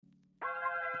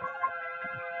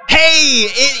Hey,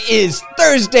 it is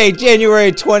Thursday,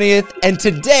 January 20th, and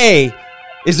today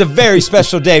is a very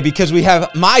special day because we have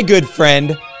my good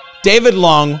friend, David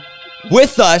Long,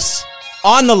 with us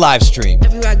on the live stream.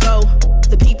 Everywhere I go,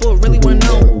 the people really want to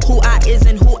know who I is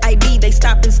and who I be. They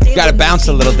stop and stare. Gotta bounce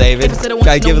a little, David.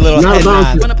 Gotta give a little head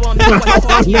nod.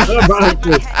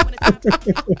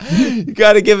 You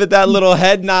gotta give it that little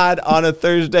head nod on a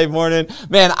Thursday morning.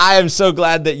 Man, I am so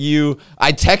glad that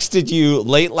I texted you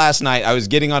late last night. I was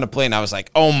getting on a plane. I was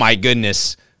like, oh my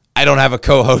goodness, I don't have a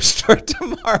co-host for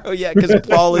tomorrow yet because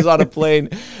Paul is on a plane.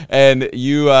 And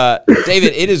you,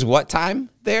 David, it is what time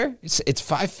there? It's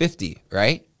 5:50,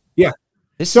 right? Yeah.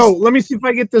 Let me see if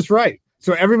I get this right.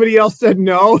 So everybody else said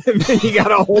no, and then you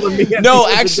got a hold of me. No,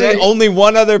 actually, only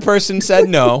one other person said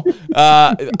no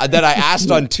that I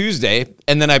asked on Tuesday,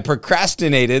 and then I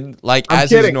procrastinated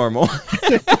as is normal,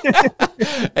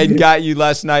 and got you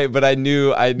last night. But I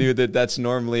knew that that's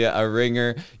normally a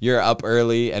ringer. You're up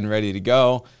early and ready to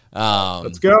go.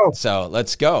 Let's go. So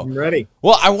let's go. I'm ready.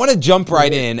 Well, I want to jump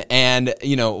right in, and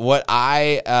what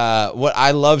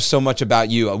I love so much about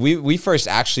you. We first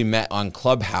actually met on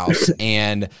Clubhouse,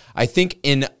 and I think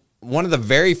in one of the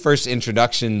very first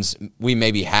introductions we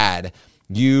maybe had,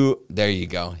 there you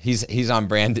go. He's on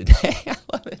brand today. I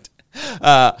love it.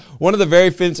 One of the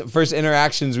very first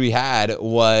interactions we had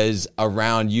was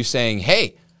around you saying,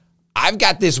 "Hey, I've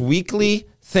got this weekly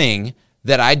thing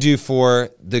that I do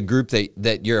for the group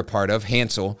that you're a part of,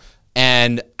 Hansel,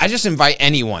 and I just invite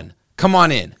anyone. Come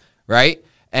on in," right?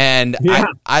 And yeah.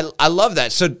 I love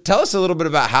that. So tell us a little bit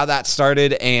about how that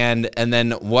started, and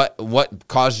then what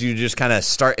caused you to just kind of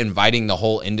start inviting the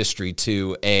whole industry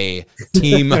to a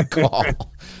team call.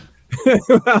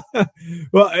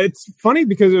 Well, it's funny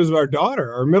because it was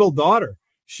our middle daughter.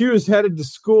 She was headed to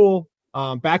school,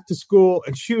 back to school,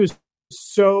 and she was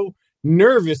so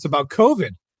nervous about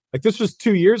COVID. Like, this was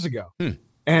 2 years ago.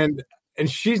 And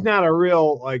she's not a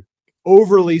real,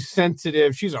 overly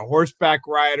sensitive. She's a horseback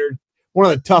rider, one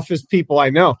of the toughest people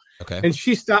I know. Okay. And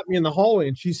she stopped me in the hallway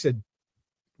and she said,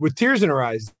 with tears in her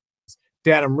eyes,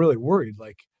 "Dad, I'm really worried.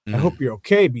 I hope you're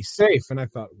okay. Be safe." And I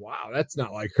thought, wow, that's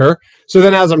not like her. So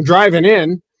then as I'm driving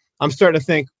in, I'm starting to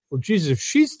think, well, Jesus, if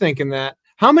she's thinking that,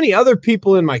 how many other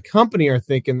people in my company are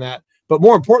thinking that? But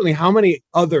more importantly, how many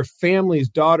other families,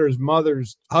 daughters,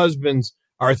 mothers, husbands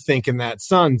are thinking that,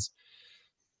 sons?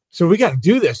 So we got to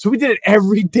do this. So we did it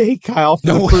every day, Kyle,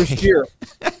 for the first year.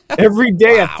 Every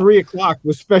day at 3:00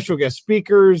 with special guest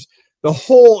speakers. The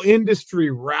whole industry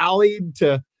rallied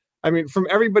from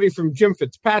everybody from Jim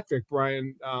Fitzpatrick,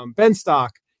 Brian Benstock,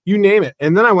 you name it.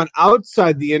 And then I went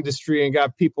outside the industry and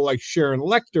got people like Sharon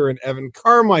Lecter and Evan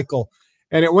Carmichael.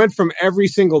 And it went from every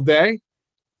single day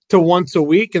to once a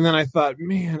week. And then I thought,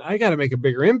 man, I got to make a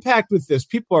bigger impact with this.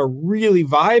 People are really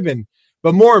vibing.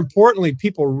 But more importantly,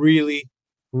 people really,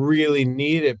 really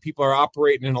need it. People are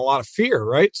operating in a lot of fear,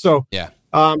 right? So,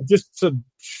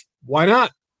 why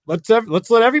not? Let's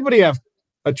let everybody have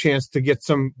a chance to get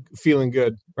some feeling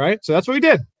good, right? So that's what we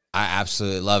did. I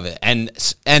absolutely love it. And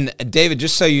David,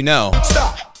 just so you know,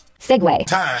 stop. Segue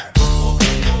time.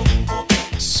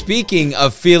 Speaking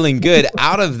of feeling good,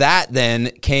 out of that then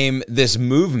came this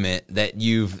movement that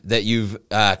you've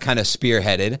kind of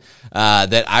spearheaded.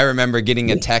 That I remember getting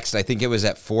a text. I think it was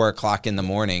at 4:00 in the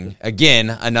morning.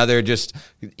 Again, another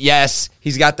yes,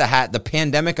 he's got the hat. The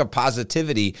pandemic of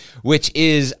positivity, which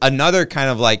is another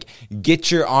kind of get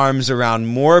your arms around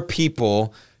more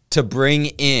people to bring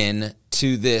in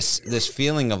to this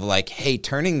feeling of hey,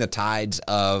 turning the tides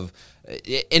of.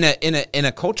 In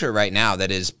a culture right now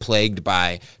that is plagued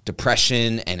by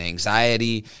depression and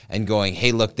anxiety, and going,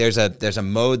 hey, look, there's a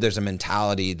mode, there's a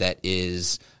mentality that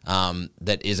is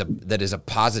a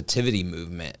positivity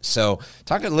movement. So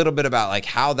talk a little bit about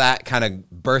how that kind of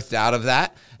birthed out of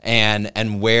that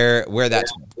and where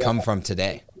that's come from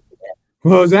today.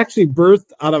 Well, it was actually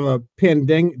birthed out of a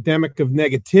pandemic of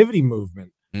negativity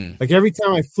movement. Every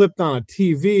time I flipped on a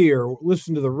TV or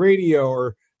listened to the radio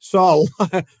or saw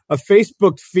a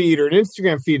Facebook feed or an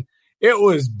Instagram feed, it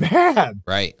was bad.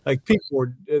 Right. People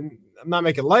were, and I'm not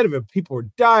making light of it, people were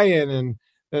dying, and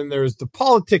then there was the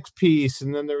politics piece,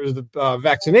 and then there was the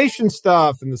vaccination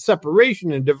stuff and the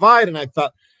separation and divide. And I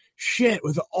thought, shit,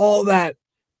 with all that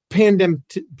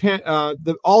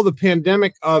all the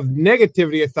pandemic of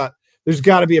negativity, I thought there's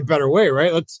got to be a better way,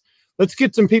 right? Let's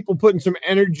get some people putting some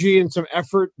energy and some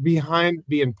effort behind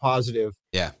being positive.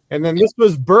 Yeah. And then this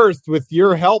was birthed with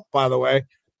your help, by the way,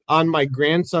 on my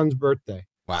grandson's birthday.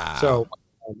 Wow. So,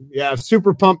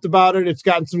 super pumped about it. It's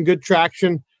gotten some good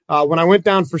traction. When I went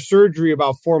down for surgery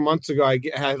about 4 months ago, I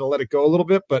had to let it go a little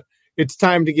bit, but it's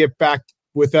time to get back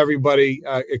with everybody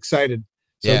excited.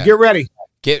 So get ready.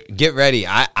 Get ready.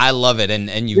 I love it.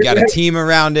 And you've got a team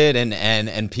around it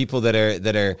and people that are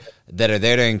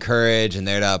there to encourage and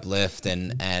there to uplift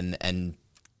and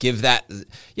give that.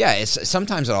 Yeah. It's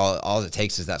sometimes all it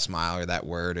takes is that smile or that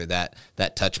word or that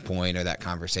touch point or that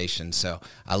conversation. So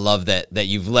I love that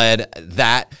you've led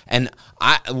that. And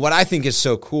what I think is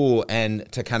so cool,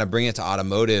 and to kind of bring it to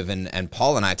automotive, and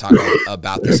Paul and I talk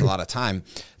about this a lot of time,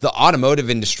 the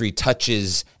automotive industry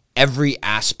touches every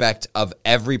aspect of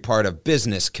every part of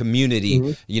business,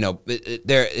 community. You know,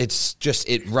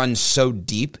 it runs so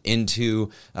deep into,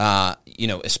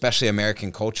 especially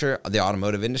American culture, the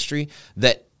automotive industry,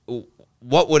 that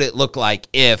what would it look like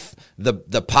if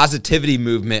the positivity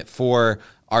movement for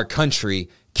our country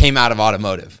came out of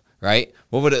automotive, right?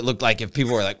 What would it look like if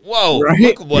people were like, whoa,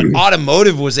 look what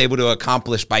automotive was able to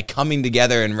accomplish by coming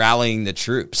together and rallying the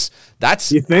troops.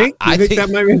 That's, you think? I think that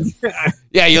might be,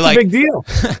 yeah, you're like, a big deal.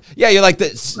 Yeah, you're like,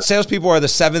 the salespeople are the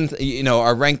seventh,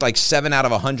 are ranked like 7 out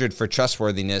of 100 for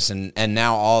trustworthiness. And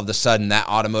now all of a sudden that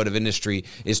automotive industry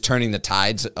is turning the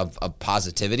tides of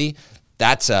positivity.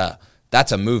 That's a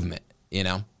movement,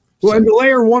 Well, so, and to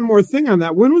layer one more thing on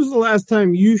that, when was the last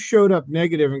time you showed up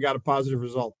negative and got a positive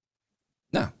result?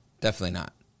 No, definitely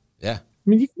not. Yeah. I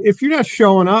mean, if you're not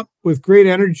showing up with great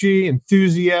energy,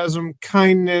 enthusiasm,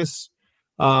 kindness,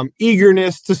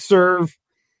 eagerness to serve,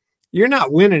 you're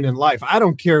not winning in life. I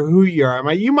don't care who you are. I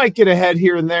mean, you might get ahead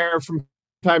here and there from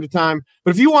time to time,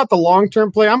 but if you want the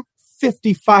long-term play, I'm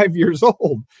 55 years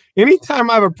old. Anytime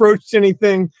I've approached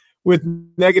anything with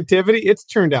negativity, it's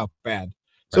turned out bad.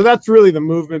 So that's really the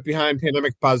movement behind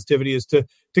pandemic positivity, is to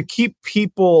keep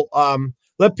people,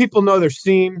 let people know they're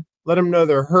seen, let them know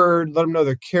they're heard, let them know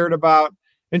they're cared about,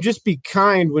 and just be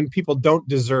kind when people don't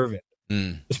deserve it,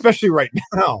 especially right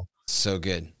now. So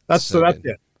good. That's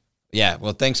it. Yeah,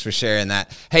 well, thanks for sharing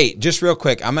that. Hey, just real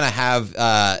quick, I'm going to have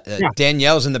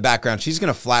Danielle's in the background. She's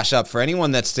going to flash up for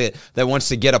anyone that wants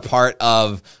to get a part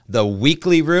of the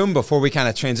weekly room before we kind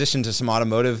of transition to some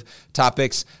automotive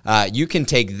topics. You can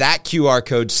take that QR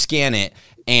code, scan it,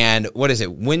 and what is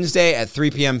it? Wednesday at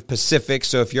 3 p.m. Pacific.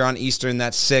 So if you're on Eastern,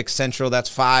 that's 6. Central, that's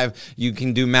 5. You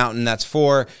can do Mountain, that's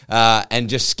 4. And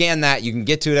just scan that. You can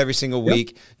get to it every single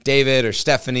week. David or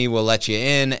Stephanie will let you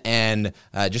in, and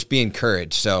just be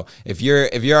encouraged. So if you're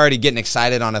already getting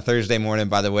excited on a Thursday morning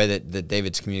by the way that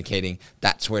David's communicating,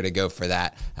 that's where to go for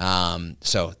that.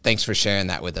 So thanks for sharing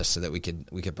that with us so that we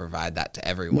could provide that to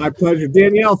everyone. My pleasure.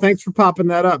 Danielle, thanks for popping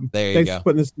that up. Thanks for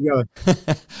putting this together.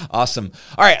 Awesome.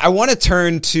 All right. I want to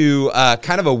turn to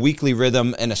kind of a weekly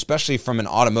rhythm, and especially from an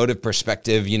automotive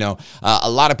perspective. A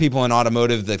lot of people in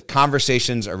automotive, the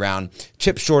conversations around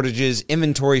chip shortages,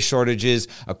 inventory shortages,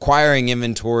 acquiring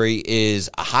inventory is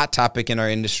a hot topic in our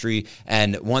industry,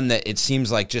 and one that it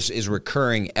seems like just is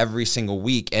recurring every single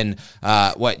week. And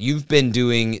what you've been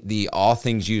doing, the All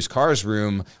Things Used Cars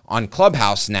room on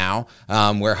Clubhouse now,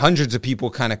 where hundreds of people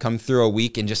kind of come through a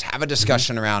week and just have a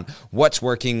discussion around what's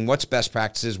working, what's best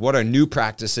practices, what are new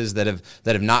practices that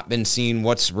have not been seen,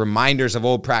 what's reminders of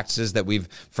old practices that we've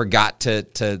forgot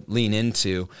to lean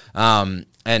into.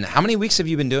 And how many weeks have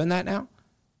you been doing that now?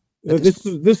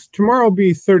 This tomorrow will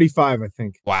be 35, I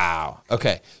think. Wow.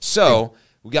 Okay. So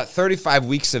we got 35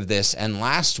 weeks of this, and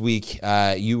last week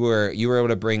you were able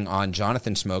to bring on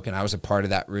Jonathan Smoke, and I was a part of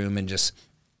that room and just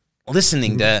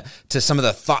listening to some of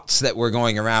the thoughts that were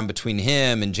going around between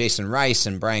him and Jason Rice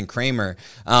and Brian Kramer.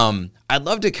 I'd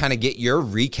love to kind of get your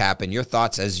recap and your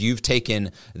thoughts as you've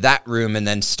taken that room and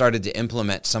then started to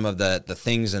implement some of the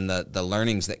things and the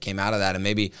learnings that came out of that, and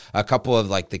maybe a couple of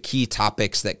like the key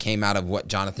topics that came out of what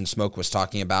Jonathan Smoke was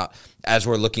talking about as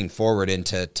we're looking forward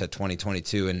into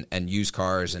 2022 and used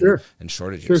cars and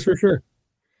shortages. Sure.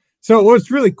 So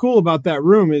what's really cool about that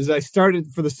room is I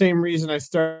started for the same reason I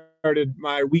started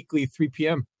my weekly 3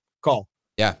 p.m. call.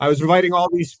 Yeah. I was inviting all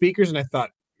these speakers, and I thought,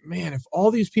 man, if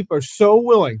all these people are so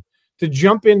willing to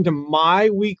jump into my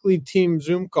weekly team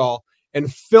Zoom call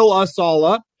and fill us all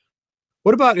up,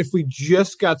 what about if we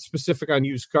just got specific on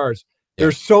used cars? Yeah.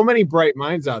 There's so many bright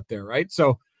minds out there, right?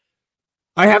 So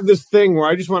I have this thing where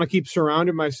I just want to keep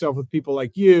surrounding myself with people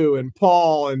like you and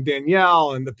Paul and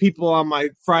Danielle and the people on my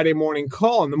Friday morning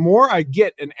call. And the more I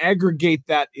get and aggregate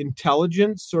that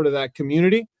intelligence, sort of that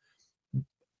community,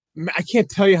 I can't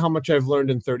tell you how much I've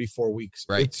learned in 34 weeks.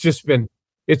 Right.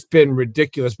 It's been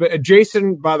ridiculous. But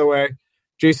Jason, by the way,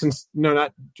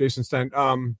 not Jason Stein.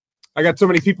 I got so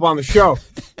many people on the show.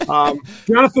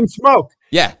 Jonathan Smoke.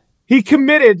 Yeah. He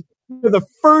committed to the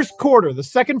first quarter, the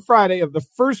second Friday of the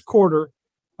first quarter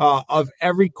of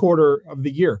every quarter of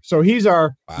the year. So he's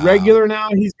our regular now.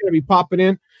 He's going to be popping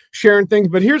in, sharing things.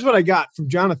 But here's what I got from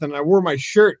Jonathan. I wore my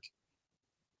shirt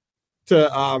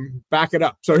to back it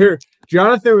up. So here,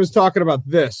 Jonathan was talking about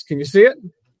this. Can you see it?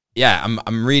 Yeah,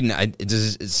 I'm reading. It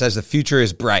says the future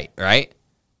is bright, right?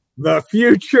 The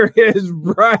future is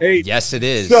bright. Yes, it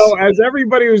is. So as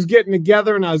everybody was getting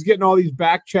together and I was getting all these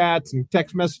back chats and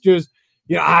text messages,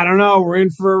 I don't know, we're in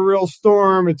for a real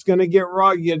storm. It's going to get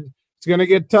rugged. It's going to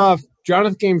get tough.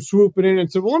 Jonathan came swooping in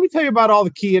and said, well, let me tell you about all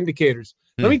the key indicators.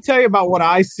 Let me tell you about what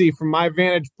I see from my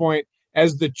vantage point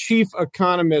as the chief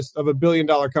economist of $1 billion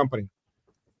company.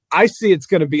 I see it's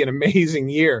going to be an amazing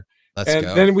year. Let's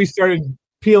go. Then we started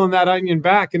peeling that onion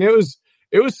back, and it was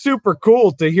super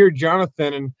cool to hear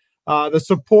Jonathan, and the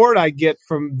support I get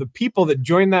from the people that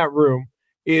join that room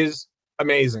is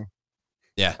amazing.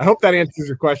 Yeah. I hope that answers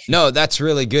your question. No, that's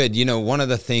really good. One of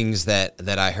the things that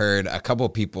I heard a couple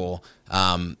of people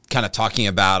kind of talking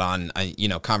about on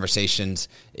conversations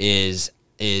is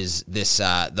this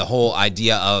the whole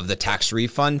idea of the tax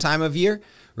refund time of year,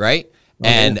 right?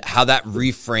 And how that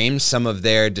reframes some of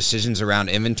their decisions around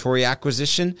inventory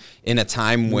acquisition in a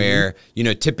time where,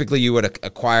 typically you would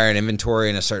acquire an inventory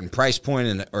in a certain price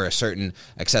point or a certain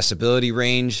accessibility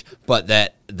range, but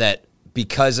that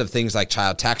because of things like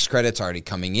child tax credits already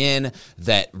coming in,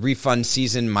 that refund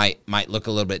season might look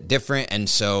a little bit different. And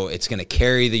so it's going to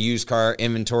carry the used car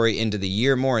inventory into the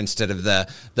year more instead of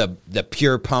the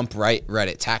pure pump right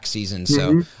at tax season.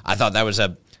 So I thought that was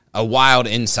a wild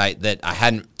insight that I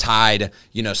hadn't tied,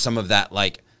 some of that,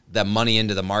 like the money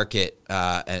into the market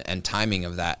and timing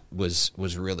of that was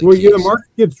really key. The market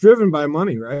gets driven by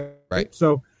money, right? Right.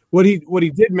 So what he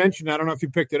did mention, I don't know if you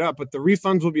picked it up, but the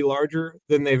refunds will be larger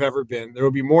than they've ever been. There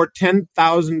will be more $10,000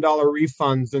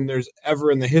 refunds than there's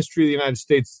ever in the history of the United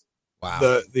States.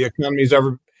 Wow. The economy's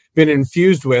ever been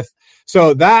infused with.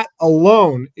 So that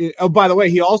alone. By the way,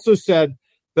 he also said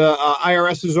the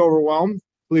IRS is overwhelmed,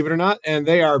 believe it or not, and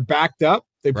they are backed up.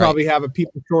 They probably have a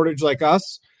people shortage like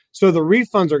us. So the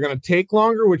refunds are going to take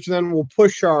longer, which then will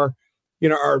push our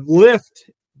lift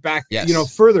back,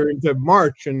 further into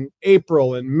March and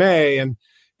April and May. And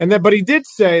then, but he did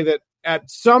say that at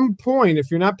some point,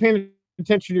 if you're not paying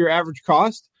attention to your average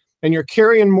cost and you're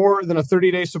carrying more than a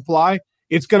 30-day supply,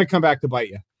 it's going to come back to bite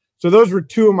you. So those were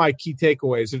two of my key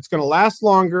takeaways. It's going to last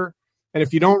longer. And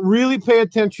if you don't really pay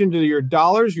attention to your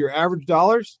dollars, your average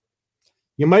dollars,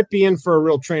 you might be in for a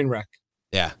real train wreck.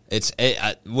 Yeah,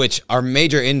 which are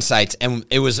major insights, and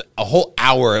it was a whole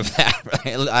hour of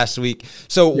that last week.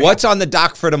 So what's on the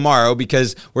dock for tomorrow?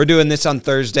 Because we're doing this on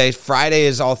Thursday. Friday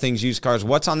is all things used cars.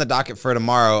 What's on the docket for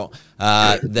tomorrow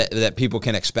that people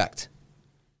can expect?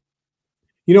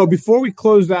 Before we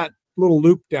close that little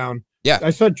loop down,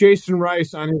 I saw Jason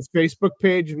Rice on his Facebook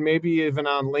page and maybe even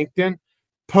on LinkedIn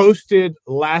posted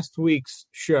last week's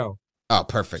show. Oh,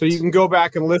 perfect. So you can go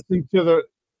back and listen to the,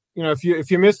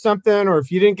 if you missed something or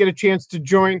if you didn't get a chance to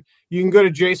join, you can go to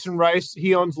Jason Rice.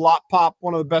 He owns Lot Pop,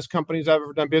 one of the best companies I've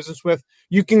ever done business with.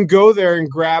 You can go there and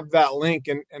grab that link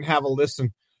and have a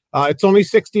listen. It's only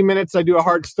 60 minutes. I do a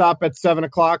hard stop at 7:00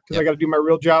 because I got to do my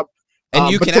real job.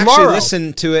 And you can actually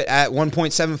listen to it at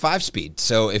 1.75 speed.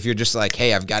 So if you're just like,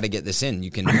 hey, I've got to get this in,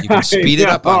 you can speed it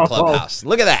up on Clubhouse.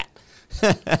 Look at that.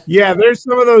 Yeah, there's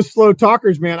some of those slow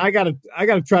talkers, man. I gotta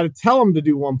try to tell them to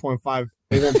do 1.5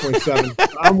 or 1.7.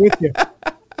 I'm with you.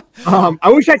 I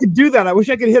wish I could do that. I wish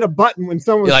I could hit a button when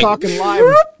someone was talking live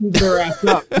and keep their ass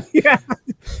up. Yeah.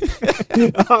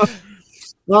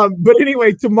 But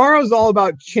anyway, tomorrow's all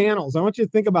about channels. I want you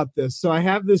to think about this. So I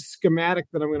have this schematic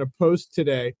that I'm going to post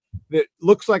today that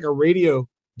looks like a radio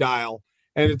dial,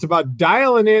 and it's about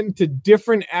dialing into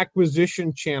different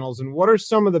acquisition channels and what are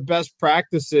some of the best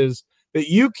practices that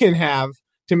you can have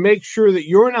to make sure that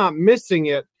you're not missing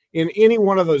it in any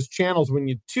one of those channels when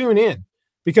you tune in.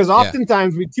 Because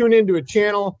oftentimes we tune into a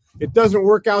channel, it doesn't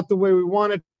work out the way we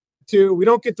want it to. We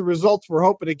don't get the results we're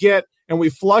hoping to get, and we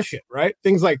flush it, right?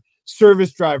 Things like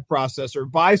service drive process or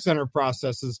buy center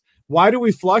processes. Why do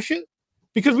we flush it?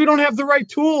 Because we don't have the right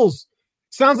tools.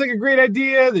 Sounds like a great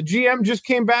idea. The GM just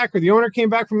came back or the owner came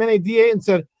back from NADA and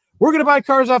said, we're going to buy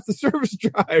cars off the service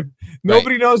drive.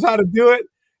 Nobody knows how to do it.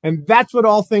 And that's what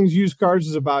all things used cars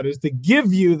is about, is to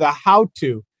give you the how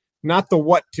to, not the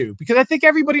what to, because I think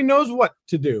everybody knows what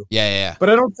to do. Yeah. But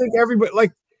I don't think everybody,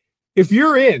 like, if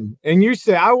you're in and you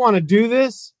say, I want to do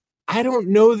this, I don't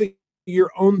know that your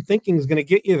own thinking is going to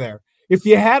get you there. If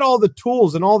you had all the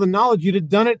tools and all the knowledge, you'd have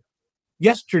done it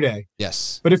yesterday.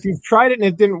 Yes. But if you've tried it and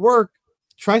it didn't work,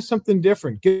 try something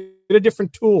different. Get a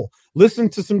different tool. Listen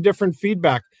to some different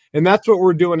feedback. And that's what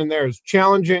we're doing in there, is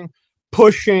challenging,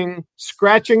 pushing,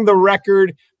 scratching the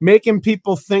record, making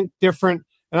people think different.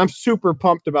 And I'm super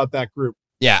pumped about that group.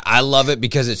 Yeah, I love it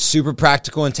because it's super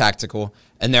practical and tactical.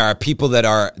 And there are people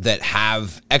that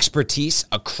have expertise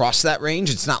across that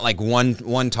range. It's not like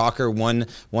one talker, one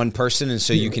person. And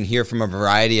so you can hear from a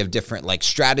variety of different like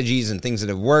strategies and things that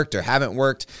have worked or haven't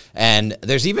worked. And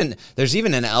there's even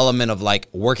an element of like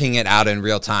working it out in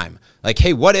real time. Like,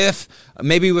 hey, what if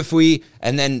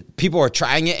and then people are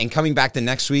trying it and coming back the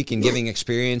next week and giving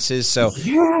experiences. So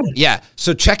yeah.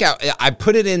 So check out, I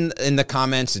put it in the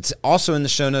comments. It's also in the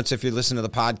show notes. If you're listening to the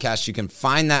podcast, you can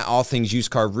find that All Things Used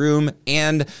Car Room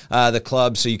and the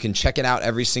club. So you can check it out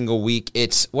every single week.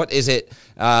 What is it?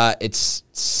 It's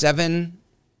 6 a.m.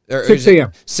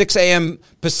 6 a.m.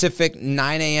 Pacific,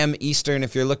 9 a.m. Eastern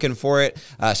if you're looking for it.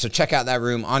 So check out that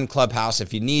room on Clubhouse.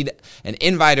 If you need an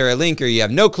invite or a link or you have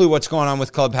no clue what's going on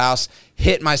with Clubhouse,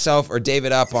 hit myself or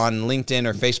David up on LinkedIn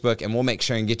or Facebook, and we'll make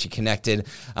sure and get you connected.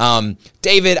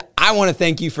 David, I want to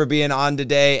thank you for being on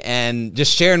today and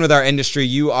just sharing with our industry.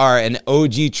 You are an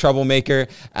OG troublemaker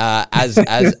as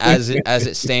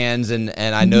it stands, and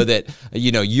I know that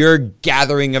you're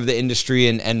gathering of the industry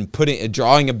and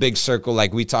drawing a big circle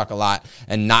like we talk a lot,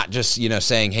 and not just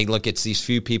saying, hey, look, it's these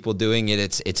few people doing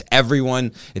it. It's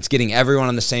everyone. It's getting everyone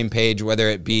on the same page, whether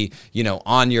it be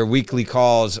on your weekly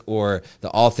calls or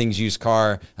the All Things Used Car.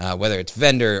 Whether it's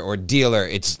vendor or dealer,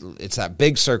 it's that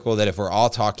big circle that if we're all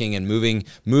talking and moving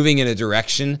in a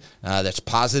direction that's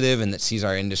positive and that sees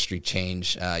our industry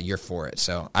change, you're for it.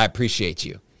 So I appreciate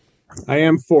you. I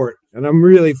am for it, and I'm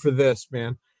really for this,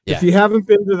 man. Yeah. If you haven't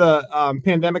been to the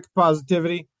Pandemic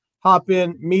Positivity, hop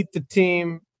in, meet the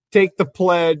team, take the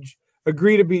pledge,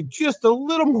 agree to be just a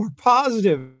little more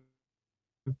positive,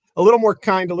 a little more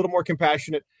kind, a little more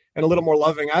compassionate, and a little more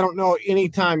loving. I don't know any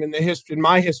time in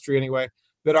my history anyway,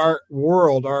 that our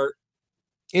world, our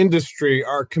industry,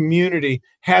 our community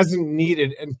hasn't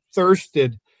needed and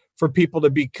thirsted for people to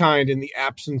be kind in the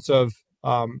absence of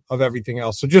everything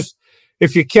else. So just,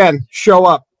 if you can, show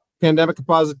up. Pandemic of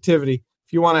Positivity.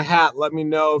 If you want a hat, let me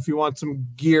know. If you want some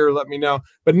gear, let me know.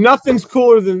 But nothing's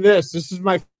cooler than this. This is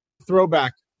my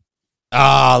throwback.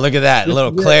 Ah, look at that.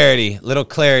 Little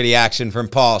clarity action from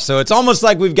Paul. So it's almost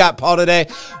like we've got Paul today.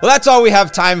 Well, that's all we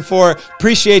have time for.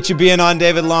 Appreciate you being on,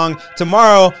 David Long.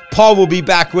 Tomorrow, Paul will be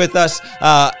back with us.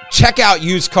 Check out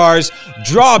used cars,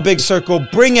 draw a big circle,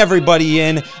 bring everybody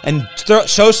in, and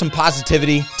show some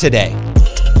positivity today.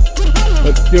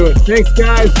 Let's do it. Thanks,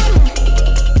 guys.